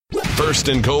First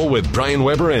and Goal with Brian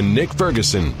Weber and Nick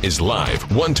Ferguson is live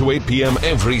 1 to 8 p.m.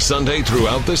 every Sunday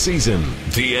throughout the season.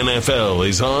 The NFL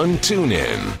is on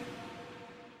TuneIn.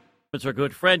 It's our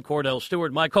good friend Cordell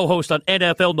Stewart, my co-host on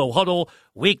NFL No Huddle,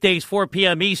 weekdays 4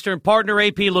 p.m. Eastern. Partner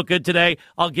AP looked good today.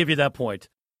 I'll give you that point.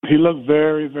 He looked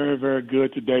very, very, very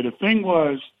good today. The thing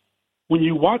was, when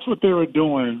you watch what they were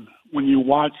doing, when you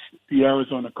watch the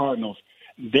Arizona Cardinals,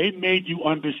 they made you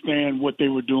understand what they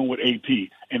were doing with AP,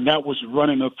 and that was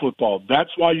running the football. That's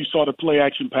why you saw the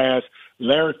play-action pass.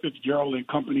 Larry Fitzgerald and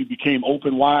company became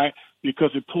open wide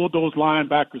because it pulled those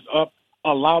linebackers up,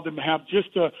 allowed them to have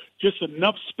just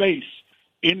enough space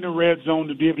in the red zone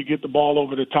to be able to get the ball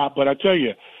over the top. But I tell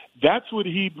you, that's what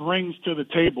he brings to the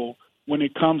table when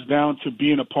it comes down to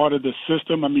being a part of the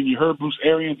system. I mean, you heard Bruce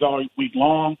Arians all week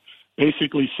long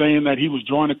basically saying that he was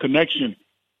drawing a connection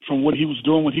from what he was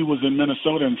doing when he was in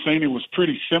Minnesota and saying it was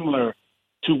pretty similar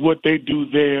to what they do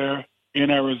there in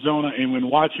Arizona. And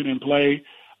when watching him play,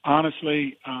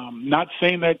 honestly, not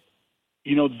saying that,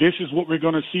 this is what we're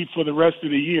going to see for the rest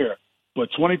of the year, but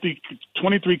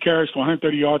 23 carries for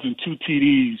 130 yards and 2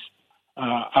 TDs,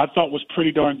 I thought was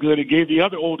pretty darn good. It gave the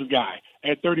other older guy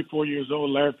at 34 years old,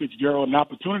 Larry Fitzgerald, an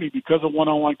opportunity because of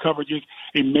one-on-one coverages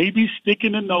and maybe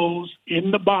sticking the nose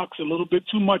in the box a little bit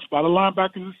too much by the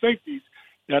linebackers and safeties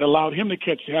that allowed him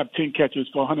to have 10 catches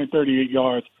for 138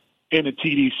 yards and a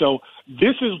TD. So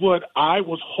this is what I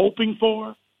was hoping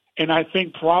for, and I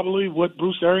think probably what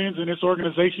Bruce Arians and his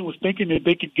organization was thinking that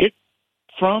they could get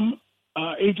from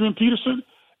Adrian Peterson.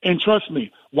 And trust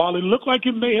me, while it looked like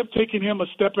it may have taken him a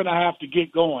step and a half to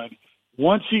get going,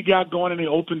 once he got going in the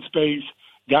open space,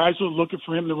 guys were looking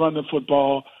for him to run the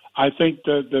football. I think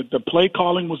the play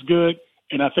calling was good,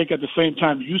 and I think at the same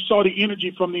time you saw the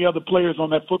energy from the other players on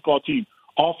that football team.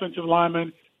 Offensive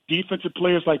linemen, defensive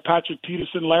players like Patrick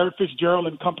Peterson, Larry Fitzgerald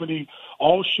and company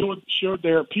all showed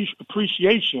their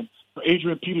appreciation for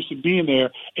Adrian Peterson being there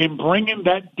and bringing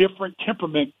that different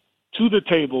temperament to the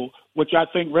table, which I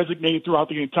think resonated throughout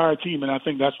the entire team, and I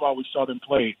think that's why we saw them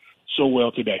play so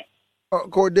well today.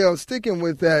 Cordell, sticking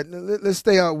with that, let's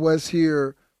stay out west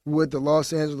here with the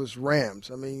Los Angeles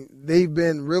Rams. I mean, they've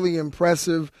been really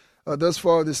impressive thus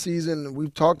far this season.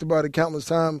 We've talked about it countless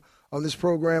times on this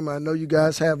program. I know you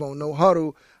guys have on No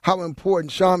Huddle how important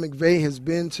Sean McVay has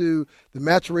been to the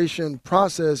maturation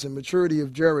process and maturity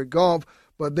of Jared Goff,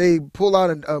 but they pull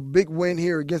out a big win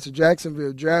here against the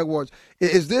Jacksonville Jaguars.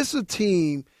 Is this a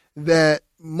team that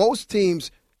most teams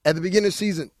at the beginning of the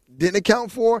season didn't account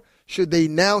for? Should they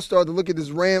now start to look at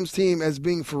this Rams team as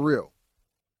being for real?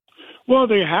 Well,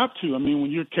 they have to. I mean,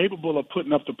 when you're capable of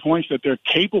putting up the points that they're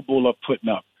capable of putting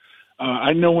up.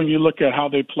 I know when you look at how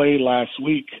they played last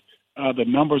week, the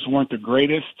numbers weren't the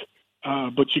greatest,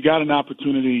 but you got an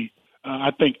opportunity,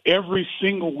 I think, every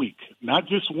single week, not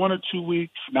just 1 or 2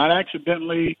 weeks, not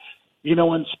accidentally,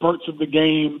 in spurts of the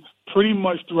game. Pretty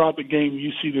much throughout the game,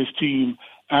 you see this team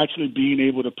actually being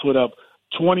able to put up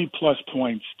 20-plus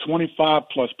points,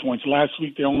 25-plus points. Last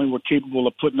week, they only were capable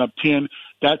of putting up 10.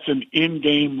 That's an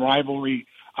in-game rivalry,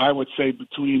 I would say,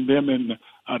 between them and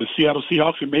the Seattle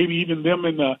Seahawks and maybe even them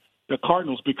and the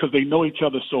Cardinals because they know each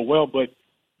other so well. But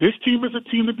this team is a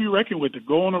team to be reckoned with. To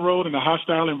go on the road in a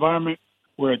hostile environment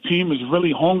where a team is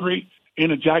really hungry in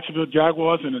the Jacksonville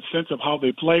Jaguars in a sense of how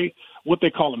they play, what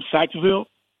they call them, Sacksville,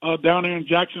 down there in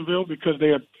Jacksonville, because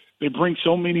they bring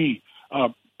so many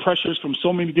pressures from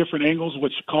so many different angles,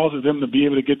 which causes them to be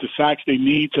able to get the sacks they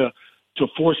need to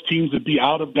force teams to be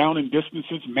out of down and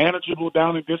distances, manageable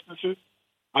down and distances.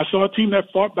 I saw a team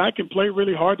that fought back and played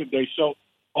really hard today. So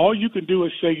all you can do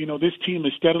is say, this team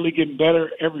is steadily getting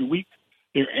better every week.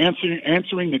 They're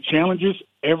answering the challenges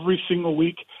every single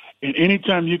week. And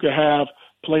anytime you could have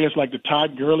players like the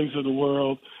Todd Gurleys of the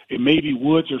world, and maybe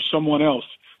Woods or someone else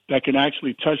that can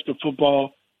actually touch the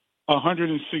football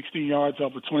 116 yards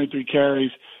off of 23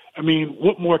 carries, I mean,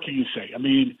 what more can you say? I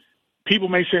mean, people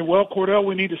may say, well, Cordell,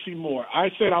 we need to see more.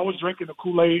 I said I was drinking the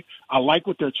Kool-Aid. I like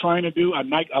what they're trying to do. I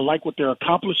like what they're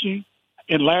accomplishing.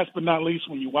 And last but not least,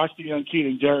 when you watch the young kid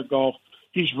in Jared Goff,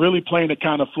 he's really playing the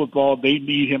kind of football they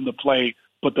need him to play.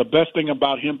 But the best thing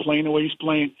about him playing the way he's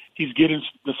playing, he's getting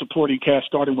the supporting cast,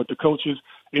 starting with the coaches,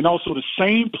 and also the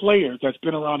same players that's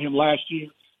been around him last year,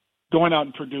 going out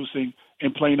and producing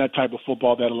and playing that type of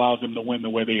football that allows them to win the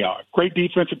way they are. Great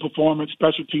defensive performance,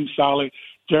 special teams solid.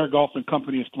 Jared Goff and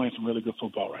company is playing some really good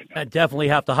football right now. I definitely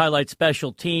have to highlight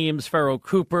special teams. Pharoh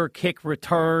Cooper, kick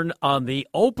return on the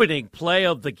opening play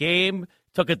of the game.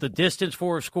 Took it the distance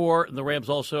for a score, and the Rams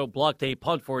also blocked a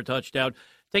punt for a touchdown.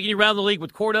 Taking you around the league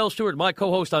with Cordell Stewart, my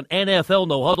co-host on NFL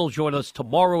No Huddle. Join us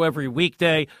tomorrow every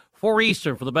weekday, 4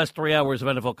 Eastern for the best 3 hours of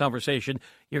NFL conversation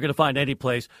you're going to find any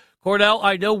place. Cordell,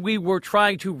 I know we were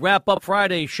trying to wrap up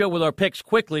Friday's show with our picks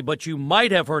quickly, but you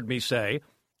might have heard me say,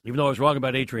 even though I was wrong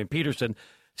about Adrian Peterson,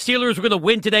 Steelers were going to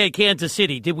win today at Kansas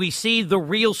City. Did we see the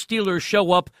real Steelers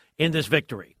show up in this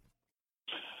victory?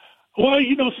 Well,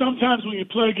 sometimes when you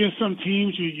play against some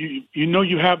teams, you know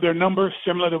you have their number,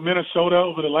 similar to Minnesota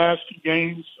over the last few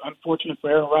games. Unfortunate for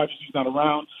Aaron Rodgers, he's not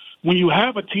around. When you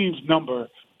have a team's number,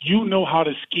 you know how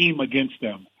to scheme against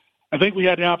them. I think we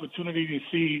had the opportunity to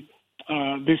see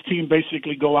this team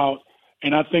basically go out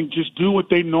and I think just do what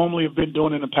they normally have been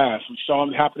doing in the past. We saw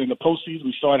it happen in the postseason.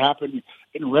 We saw it happen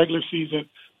in the regular season.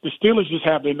 The Steelers just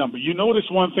have their number. You notice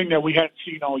one thing that we hadn't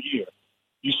seen all year.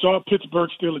 You saw a Pittsburgh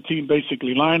Steelers team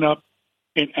basically line up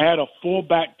and add a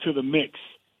fullback to the mix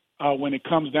when it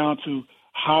comes down to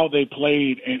how they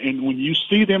played. And when you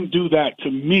see them do that,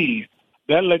 to me,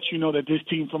 that lets you know that this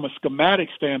team, from a schematic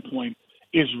standpoint,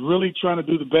 is really trying to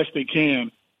do the best they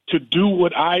can to do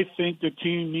what I think the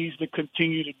team needs to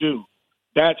continue to do.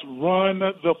 That's run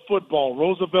the football.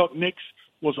 Roosevelt Nix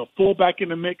was a fullback in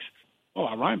the mix. Oh,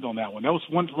 I rhymed on that one. That was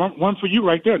one for you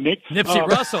right there, Nick. Nipsey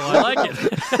Russell, I like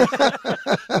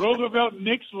it. Roosevelt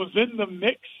Nix was in the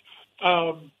mix.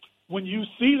 When you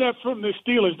see that from the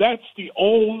Steelers, that's the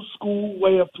old school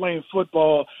way of playing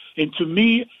football. And to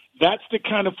me, that's the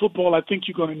kind of football I think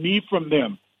you're going to need from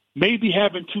them. Maybe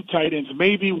having 2 tight ends,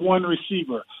 maybe 1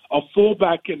 receiver, a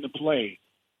fullback in the play,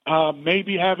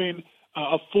 maybe having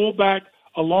a fullback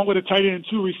along with a tight end and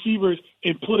 2 receivers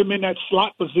and put them in that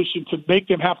slot position to make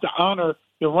them have to honor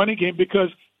the running game because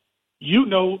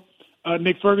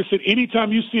Nick Ferguson,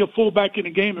 anytime you see a fullback in a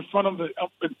game in front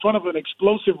of an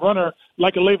explosive runner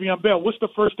like a Le'Veon Bell, what's the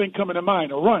first thing coming to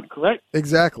mind? A run, correct?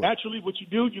 Exactly. Naturally, what you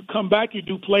do, you come back, you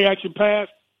do play action pass,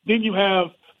 then you have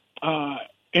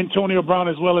Antonio Brown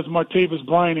as well as Martavis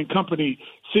Bryant and company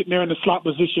sitting there in the slot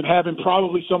position, having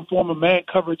probably some form of man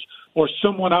coverage or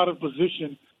someone out of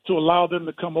position to allow them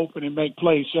to come open and make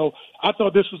plays. So I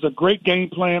thought this was a great game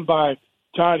plan by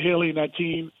Todd Haley and that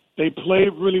team. They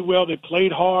played really well. They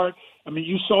played hard. I mean,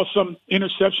 you saw some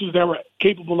interceptions that were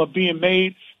capable of being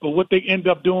made, but what they end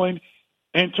up doing,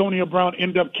 Antonio Brown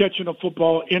ended up catching the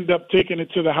football, ended up taking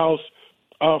it to the house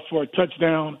for a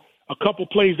touchdown. A couple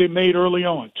plays they made early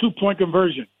on, 2-point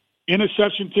conversion,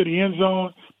 interception to the end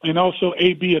zone, and also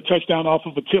a touchdown off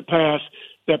of a tip pass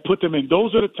that put them in.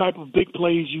 Those are the type of big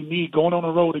plays you need going on the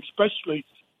road, especially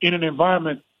in an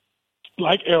environment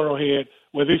like Arrowhead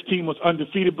where this team was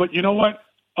undefeated. But you know what?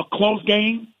 A close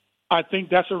game, I think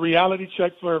that's a reality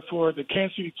check for the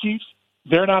Kansas City Chiefs.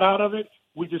 They're not out of it.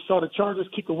 We just saw the Chargers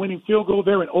kick a winning field goal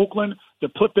there in Oakland to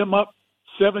put them up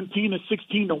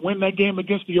 17-16 to win that game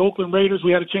against the Oakland Raiders.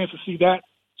 We had a chance to see that.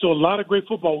 So a lot of great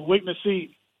football. We're waiting to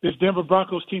see this Denver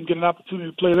Broncos team get an opportunity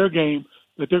to play their game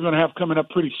that they're going to have coming up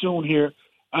pretty soon here.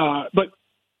 But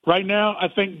right now, I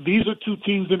think these are 2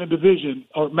 teams in the division,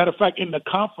 or matter of fact, in the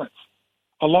conference,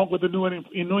 along with the New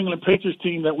England Patriots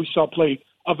team that we saw play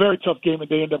a very tough game, and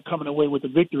they end up coming away with the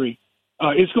victory.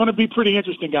 It's going to be pretty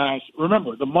interesting, guys.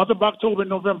 Remember, the month of October and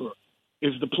November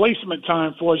is the placement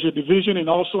time for your division and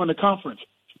also in the conference.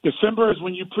 December is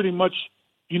when you pretty much,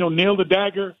 nail the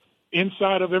dagger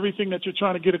inside of everything that you're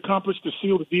trying to get accomplished to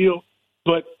seal the deal.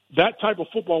 But that type of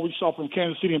football we saw from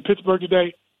Kansas City and Pittsburgh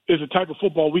today is the type of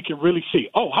football we can really see.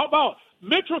 Oh, how about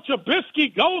Mitchell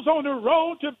Trubisky goes on the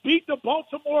road to beat the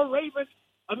Baltimore Ravens?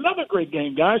 Another great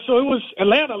game, guys. So it was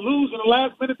Atlanta lose in the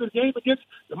last minute of the game against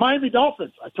the Miami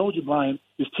Dolphins. I told you, Brian,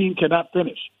 this team cannot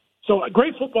finish. So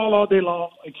great football all day long.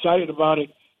 Excited about it.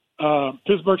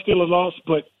 Pittsburgh Steelers lost,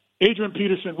 but Adrian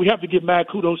Peterson, we have to give mad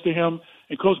kudos to him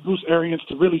and Coach Bruce Arians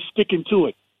to really sticking to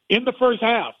it. In the first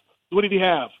half, what did he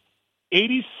have?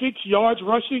 86 yards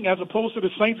rushing as opposed to the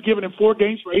Saints giving him 4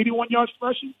 games for 81 yards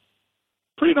rushing.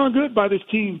 Pretty darn good by this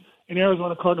team in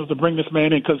Arizona Cardinals to bring this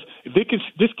man in, because if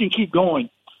this can keep going,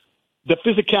 the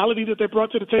physicality that they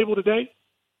brought to the table today,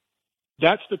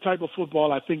 that's the type of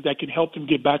football I think that can help them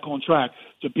get back on track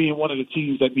to being one of the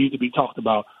teams that need to be talked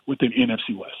about within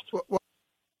NFC West. Well,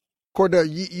 Cordell,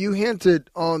 you hinted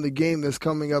on the game that's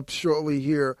coming up shortly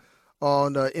here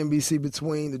on NBC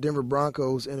between the Denver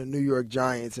Broncos and the New York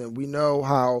Giants, and we know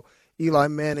how Eli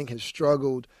Manning has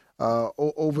struggled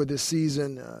over this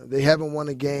season. They haven't won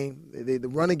a game. The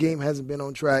running game hasn't been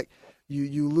on track.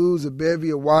 You lose a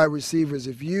bevy of wide receivers.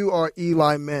 If you are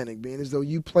Eli Manning, being as though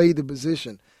you played the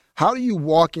position, how do you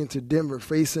walk into Denver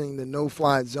facing the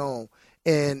no-fly zone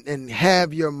and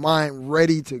have your mind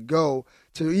ready to go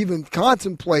to even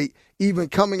contemplate even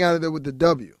coming out of there with the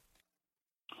W?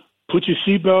 Put your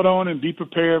seatbelt on and be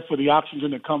prepared for the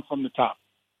oxygen that come from the top,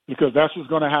 because that's what's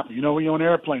going to happen. When you're on an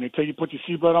airplane, they tell you put your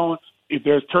seatbelt on if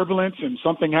there's turbulence and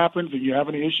something happens and you have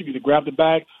any issue, you to grab the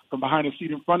bag from behind the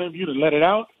seat in front of you to let it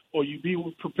out, or you be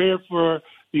prepared for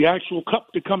the actual cup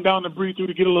to come down and breathe through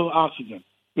to get a little oxygen.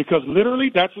 Because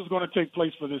literally that's what's going to take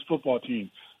place for this football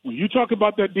team. When you talk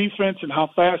about that defense and how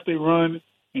fast they run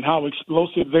and how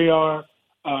explosive they are,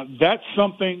 that's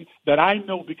something that I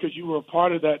know because you were a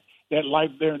part of that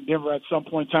life there in Denver at some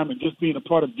point in time, and just being a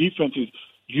part of defenses.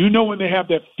 You know when they have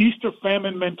that feast or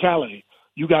famine mentality,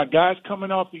 you got guys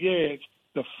coming off the edge.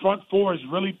 The front four is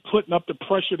really putting up the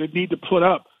pressure they need to put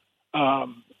up.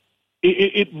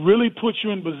 It really puts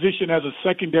you in position as a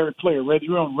secondary player, whether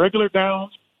you're on regular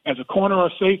downs as a corner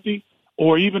or safety,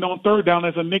 or even on third down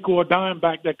as a nickel or dime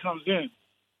back that comes in.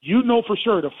 You know for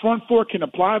sure the front four can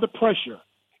apply the pressure.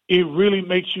 It really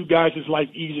makes you guys' life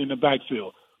easy in the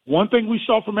backfield. One thing we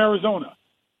saw from Arizona,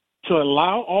 to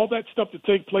allow all that stuff to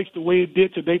take place the way it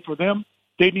did today for them,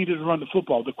 they needed to run the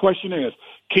football. The question is,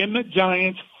 can the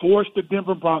Giants force the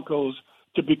Denver Broncos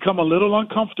to become a little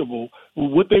uncomfortable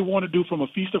with what they want to do from a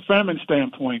feast or famine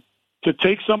standpoint to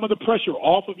take some of the pressure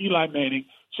off of Eli Manning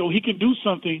so he can do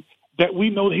something that we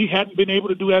know he hadn't been able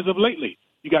to do as of lately?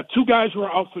 You got two guys who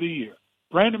are out for the year,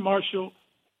 Brandon Marshall,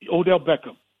 Odell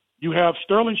Beckham. You have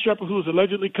Sterling Shepard, who is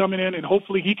allegedly coming in, and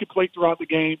hopefully he could play throughout the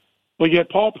game. But yet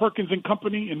Paul Perkins and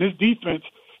company in this defense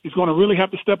is going to really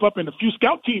have to step up, and a few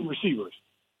scout team receivers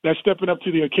that's stepping up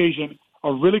to the occasion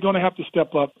are really going to have to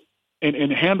step up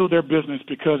and handle their business,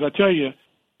 because I tell you,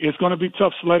 it's going to be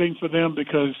tough sledding for them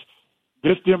because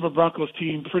this Denver Broncos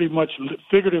team pretty much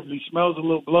figuratively smells a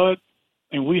little blood,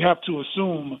 and we have to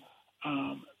assume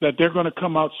that they're going to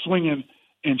come out swinging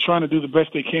and trying to do the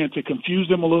best they can to confuse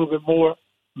them a little bit more,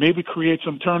 maybe create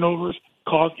some turnovers,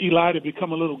 cause Eli to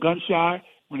become a little gun-shy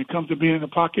when it comes to being in the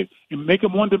pocket, and make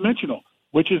him one-dimensional,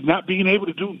 which is not being able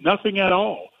to do nothing at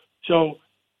all. So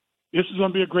this is going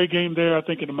to be a great game there, I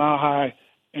think, in the Mile High,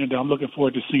 and I'm looking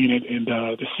forward to seeing it and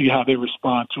to see how they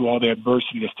respond to all the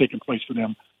adversity that's taking place for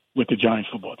them with the Giants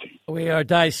football team. We are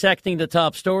dissecting the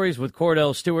top stories with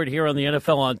Cordell Stewart here on the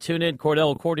NFL on TuneIn.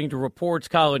 Cordell, according to reports,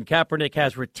 Colin Kaepernick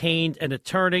has retained an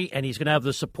attorney, and he's going to have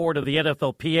the support of the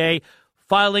NFLPA,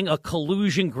 filing a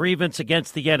collusion grievance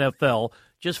against the NFL.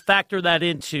 Just factor that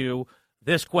into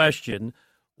this question.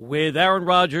 With Aaron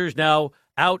Rodgers now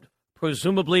out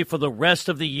presumably for the rest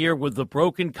of the year with the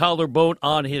broken collarbone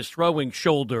on his throwing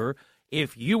shoulder,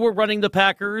 if you were running the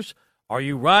Packers, are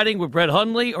you riding with Brett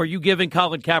Hundley, or are you giving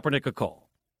Colin Kaepernick a call?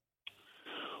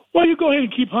 Well, you go ahead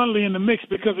and keep Hundley in the mix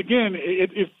because, again,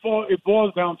 it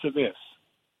boils down to this.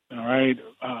 All right?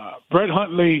 Brett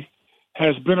Hundley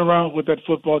has been around with that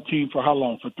football team for how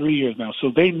long? For 3 years now.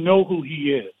 So they know who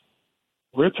he is.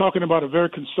 We're talking about a very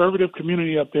conservative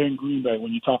community up there in Green Bay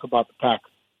when you talk about the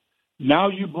Packers. Now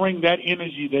you bring that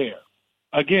energy there.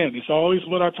 Again, it's always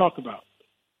what I talk about.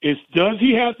 Does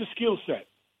he have the skill set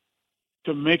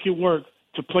to make it work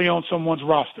to play on someone's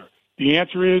roster? The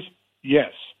answer is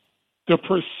yes. The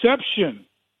perception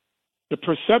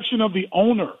of the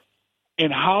owner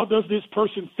and how does this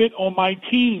person fit on my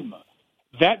team,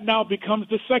 that now becomes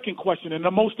the second question and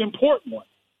the most important one.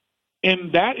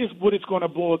 And that is what it's going to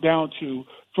boil down to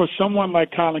for someone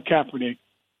like Colin Kaepernick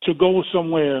to go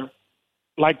somewhere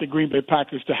like the Green Bay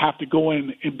Packers, to have to go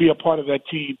in and be a part of that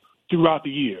team throughout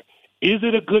the year. Is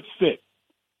it a good fit?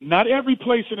 Not every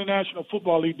place in the National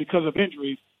Football League because of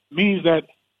injuries means that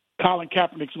Colin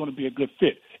Kaepernick is going to be a good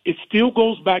fit. It still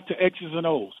goes back to X's and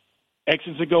O's.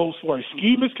 X's and O's for a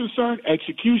scheme is concerned,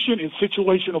 execution, and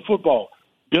situational football.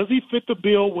 Does he fit the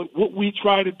bill with what we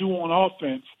try to do on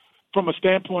offense from a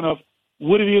standpoint of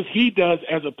what it is he does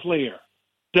as a player?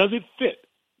 Does it fit?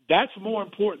 That's more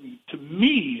important to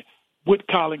me with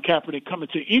Colin Kaepernick coming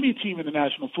to any team in the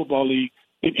National Football League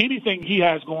than anything he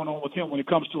has going on with him when it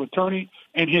comes to attorney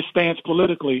and his stance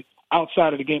politically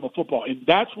outside of the game of football. And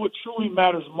that's what truly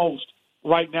matters most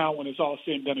right now when it's all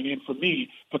said and done and in for me,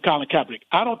 for Colin Kaepernick.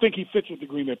 I don't think he fits with the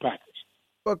Green Bay Packers.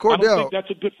 But Cordell, I don't think that's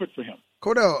a good fit for him.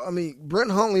 Cordell, I mean, Brett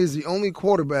Hundley is the only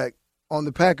quarterback on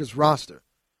the Packers roster.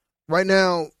 Right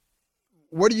now,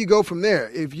 where do you go from there?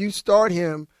 If you start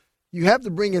him, you have to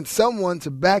bring in someone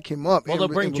to back him up. Well, they'll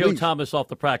bring Joe Thomas off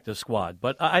the practice squad.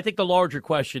 But I think the larger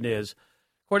question is,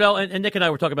 Cordell, and Nick and I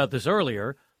were talking about this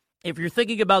earlier, if you're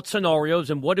thinking about scenarios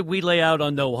and what did we lay out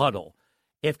on No Huddle,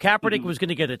 if Kaepernick was going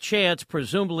to get a chance,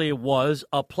 presumably it was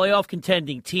a playoff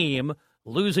contending team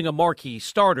losing a marquee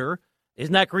starter,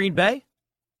 isn't that Green Bay?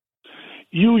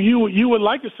 You would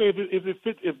like to say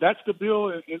if that's the bill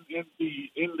in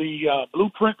the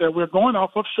blueprint that we're going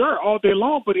off of, sure, all day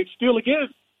long. But it's still, again,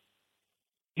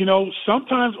 you know,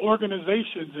 sometimes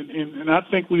organizations, and I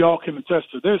think we all can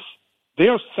attest to this,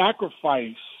 they'll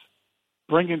sacrifice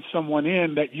bringing someone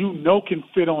in that you know can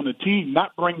fit on the team,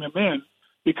 not bring them in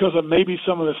because of maybe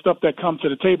some of the stuff that comes to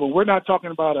the table. We're not talking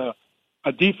about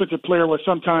a defensive player where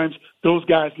sometimes those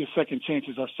guys get second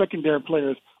chances, or secondary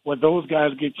players where those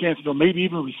guys get chances, or maybe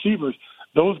even receivers,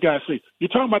 those guys say. You're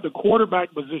talking about the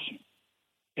quarterback position.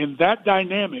 In that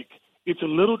dynamic, it's a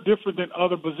little different than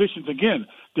other positions. Again,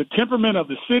 the temperament of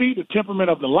the city, the temperament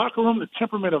of the locker room, the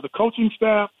temperament of the coaching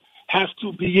staff has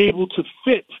to be able to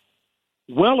fit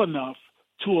well enough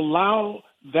to allow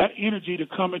that energy to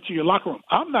come into your locker room.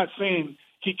 I'm not saying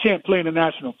he can't play in the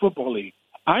National Football League.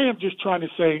 I am just trying to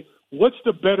say, what's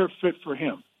the better fit for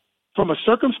him? From a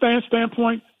circumstance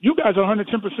standpoint, you guys are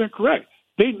 110% correct.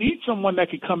 They need someone that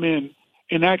could come in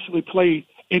and actually play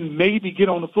and maybe get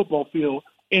on the football field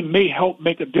and may help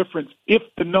make a difference if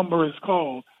the number is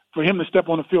called for him to step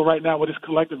on the field right now with his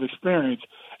collective experience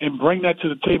and bring that to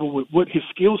the table with what his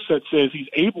skill set says he's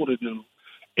able to do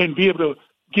and be able to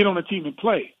get on the team and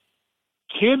play.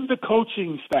 Can the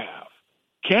coaching staff,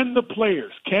 can the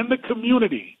players, can the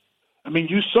community? I mean,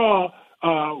 you saw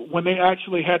when they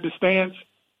actually had the stands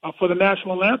for the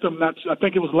national anthem, I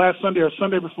think it was last Sunday or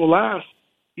Sunday before last,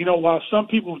 while some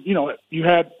people, you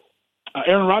had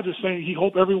Aaron Rodgers saying he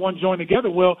hoped everyone joined together.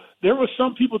 Well, there were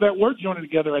some people that were joining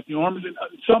together at the Arms and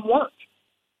some weren't.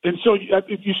 And so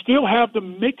if you still have the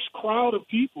mixed crowd of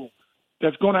people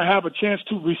that's going to have a chance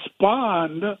to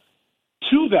respond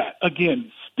to that,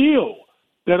 again, still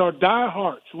that are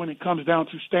diehards when it comes down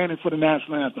to standing for the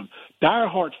national anthem,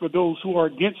 diehards for those who are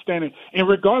against standing. And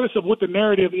regardless of what the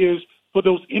narrative is for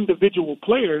those individual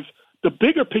players, the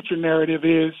bigger picture narrative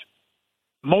is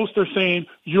most are saying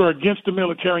you're against the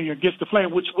military and you're against the flag,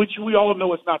 which we all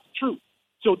know is not the truth.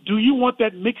 So do you want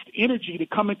that mixed energy to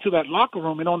come into that locker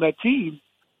room and on that team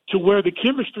to where the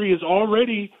chemistry is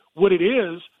already what it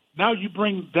is? Now you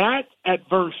bring that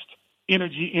adverse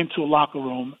energy into a locker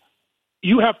room.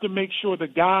 You have to make sure the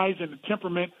guys and the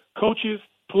temperament, coaches,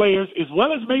 players, as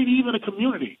well as maybe even a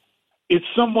community, is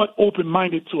somewhat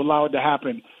open-minded to allow it to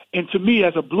happen. And to me,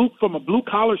 from a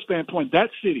blue-collar standpoint,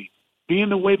 that city, being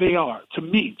the way they are,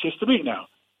 just to me now,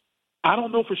 I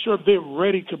don't know for sure if they're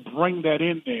ready to bring that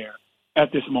in there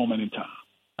at this moment in time.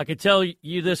 I can tell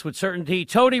you this with certainty.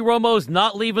 Tony Romo's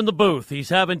not leaving the booth. He's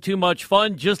having too much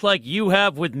fun, just like you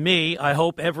have with me, I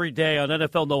hope, every day on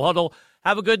NFL No Huddle.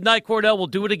 Have a good night, Cordell. We'll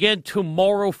do it again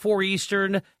tomorrow, 4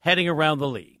 Eastern, heading around the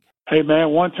league. Hey, man,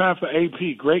 one time for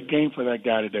AP. Great game for that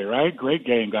guy today, right? Great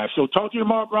game, guys. So talk to you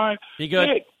tomorrow, Brian. Be good.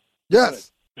 Hey.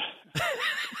 Yes.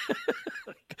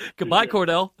 Goodbye,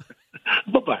 Cordell.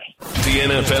 Bye-bye. The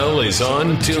NFL is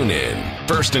on TuneIn.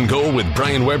 First and Goal with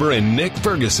Brian Weber and Nick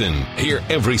Ferguson. Hear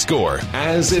every score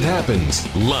as it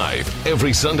happens, live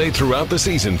every Sunday throughout the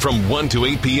season from 1 to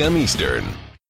 8 p.m. Eastern.